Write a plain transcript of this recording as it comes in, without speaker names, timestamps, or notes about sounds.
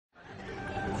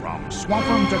from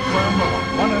Swaffham to Cromwell on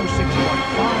 106.5,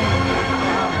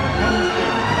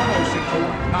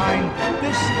 106.9.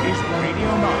 This is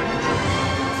Radio Norwich.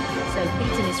 So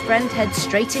Pete and his friend head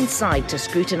straight inside to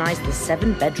scrutinise the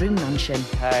 7-bedroom mansion.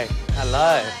 Hey,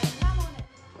 hello.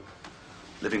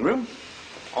 Living room?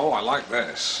 Oh, I like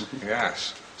this.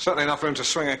 Yes. Certainly enough room to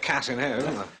swing a cat in here,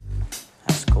 isn't there?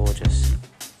 That's gorgeous.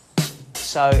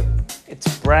 So,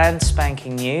 it's brand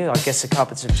spanking new. I guess the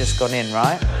carpets have just gone in,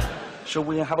 right? Shall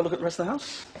we have a look at the rest of the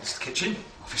house? It's the kitchen,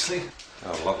 obviously.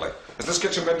 Oh, lovely. Has this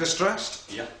kitchen been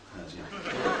distressed? Yeah, it has, yeah.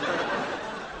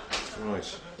 Right.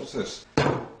 What's this?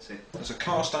 See? It's a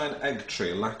cast iron egg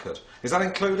tree lacquered. Is that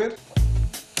included?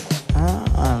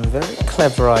 Ah, very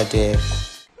clever idea.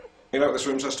 You know what this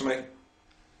room says to me?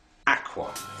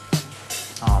 Aqua.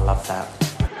 Oh, I love that.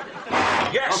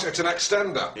 Yes, it's an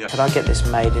extender. Yeah. Could I get this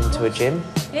made into a gym?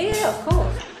 Yeah, of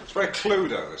course. It's very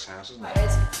Cluedo, this house, isn't it? It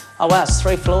is. Oh, wow, it's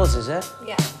 3 floors, is it?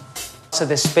 Yeah. So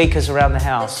there's speakers around the The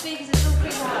house. speakers are still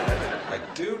pretty high. I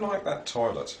do like that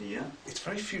toilet. Yeah. It's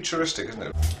very futuristic, isn't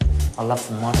it? I love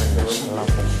the modernness. I love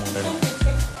the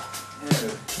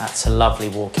modern. That's a lovely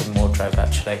walk-in wardrobe,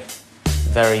 actually.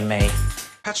 Very me.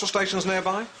 Petrol stations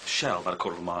nearby? Shell, about a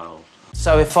quarter of a mile.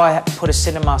 So if I put a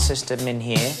cinema system in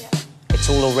here, it's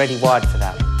all already wired for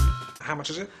that. How much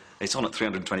is it? It's on at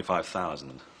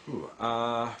 325,000. Ooh,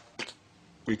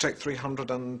 will you take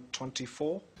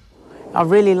 324? I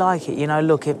really like it. You know,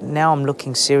 look, now I'm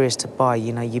looking serious to buy.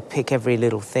 You know, you pick every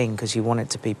little thing because you want it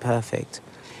to be perfect.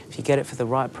 If you get it for the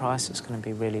right price, it's going to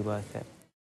be really worth it.